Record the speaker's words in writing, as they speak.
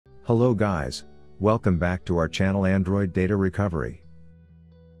Hello guys, welcome back to our channel Android Data Recovery.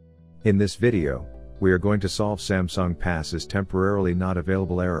 In this video, we are going to solve Samsung Pass is temporarily not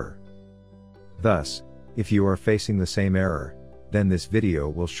available error. Thus, if you are facing the same error, then this video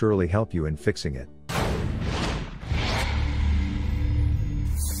will surely help you in fixing it.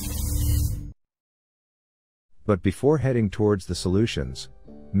 But before heading towards the solutions,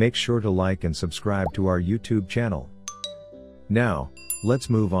 make sure to like and subscribe to our YouTube channel. Now,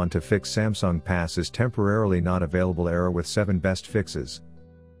 let's move on to fix Samsung Pass is temporarily not available error with 7 best fixes.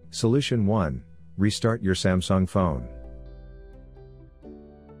 Solution 1. Restart your Samsung phone.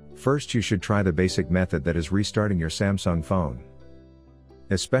 First, you should try the basic method, that is restarting your Samsung phone.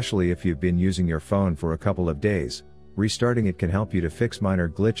 Especially if you've been using your phone for a couple of days, restarting it can help you to fix minor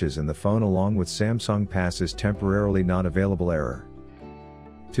glitches in the phone along with Samsung Pass is temporarily not available error.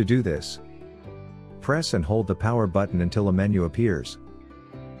 To do this, press and hold the power button until a menu appears.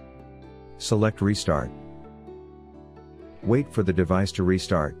 Select Restart. Wait for the device to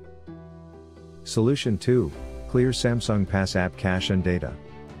restart. Solution 2. Clear Samsung Pass app cache and data.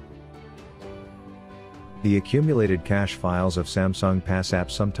 The accumulated cache files of Samsung Pass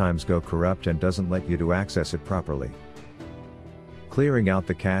app sometimes go corrupt and doesn't let you to access it properly. Clearing out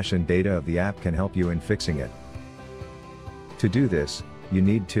the cache and data of the app can help you in fixing it. To do this, you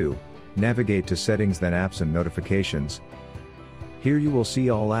need to navigate to Settings, then Apps and Notifications. Here you will see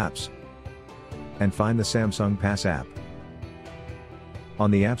all apps, and find the Samsung Pass app. On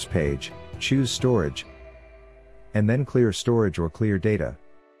the apps page, choose Storage, and then Clear Storage or Clear Data.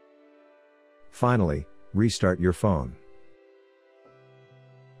 Finally, restart your phone.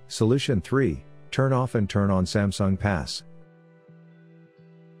 Solution 3. Turn off and turn on Samsung Pass.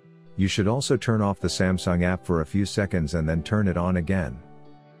 You should also turn off the Samsung app for a few seconds and then turn it on again.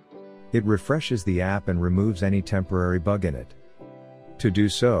 It refreshes the app and removes any temporary bug in it. To do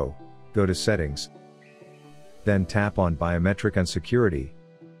so, go to Settings, then tap on Biometric and Security.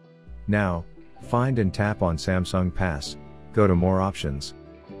 Now, find and tap on Samsung Pass, go to More Options,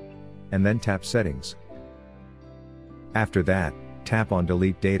 and then tap Settings. After that, tap on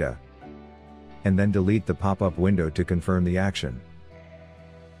Delete Data, and then delete the pop-up window to confirm the action.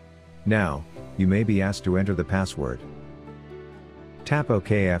 Now, you may be asked to enter the password. Tap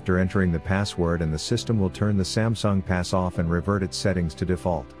OK after entering the password and the system will turn the Samsung Pass off and revert its settings to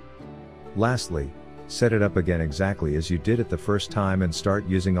default. Lastly, set it up again exactly as you did it the first time and start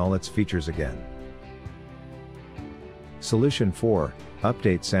using all its features again. Solution 4.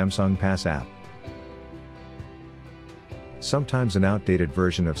 Update Samsung Pass app. Sometimes an outdated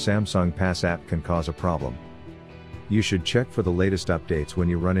version of Samsung Pass app can cause a problem. You should check for the latest updates when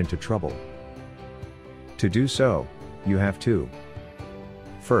you run into trouble. To do so, you have to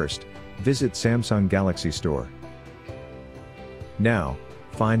first, visit Samsung Galaxy Store. Now,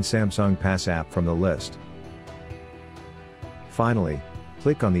 find Samsung Pass app from the list. Finally,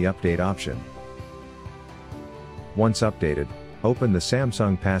 click on the Update option. Once updated, open the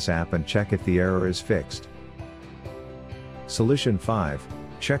Samsung Pass app and check if the error is fixed. Solution 5.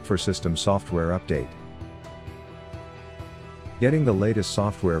 Check for system software update. Getting the latest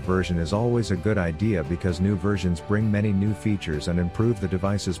software version is always a good idea because new versions bring many new features and improve the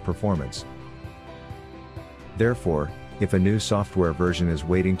device's performance. Therefore, if a new software version is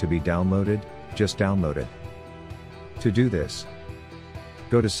waiting to be downloaded, just download it. To do this,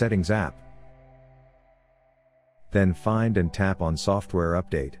 go to Settings app, then find and tap on Software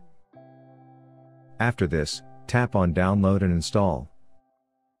Update. After this, tap on Download and Install.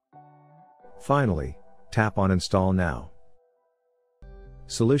 Finally, tap on Install Now.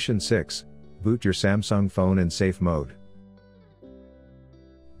 Solution 6. Boot your Samsung phone in safe mode.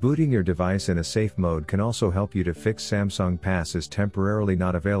 Booting your device in a safe mode can also help you to fix Samsung Pass is temporarily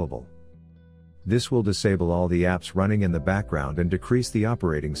not available. This will disable all the apps running in the background and decrease the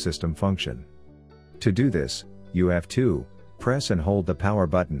operating system function. To do this, you have to press and hold the power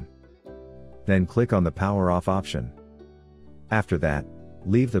button, then click on the power off option. After that,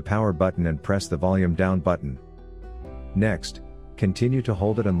 leave the power button and press the volume down button. Next, continue to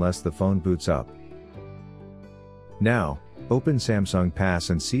hold it unless the phone boots up. Now, open Samsung Pass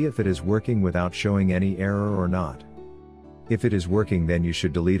and see if it is working without showing any error or not. If it is working, then you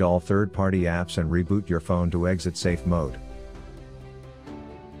should delete all third-party apps and reboot your phone to exit safe mode.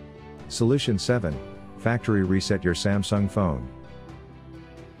 Solution 7. Factory reset your Samsung phone.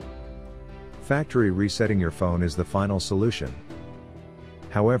 Factory resetting your phone is the final solution.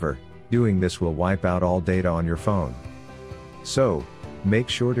 However, doing this will wipe out all data on your phone. So, make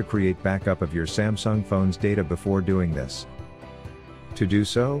sure to create backup of your Samsung phone's data before doing this. To do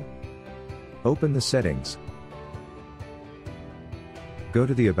so, open the Settings, Go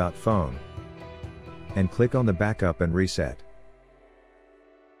to the About phone and click on the Backup and Reset.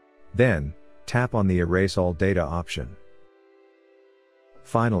 Then, tap on the Erase All Data option.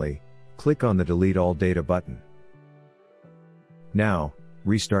 Finally, click on the Delete All Data button. Now,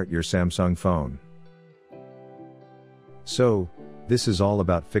 restart your Samsung phone. So, this is all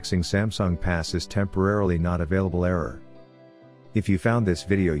about fixing Samsung Pass's temporarily not available error. If you found this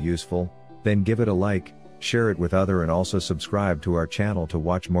video useful, then give it a like, share it with others and also subscribe to our channel to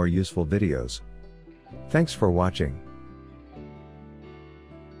watch more useful videos. Thanks for watching.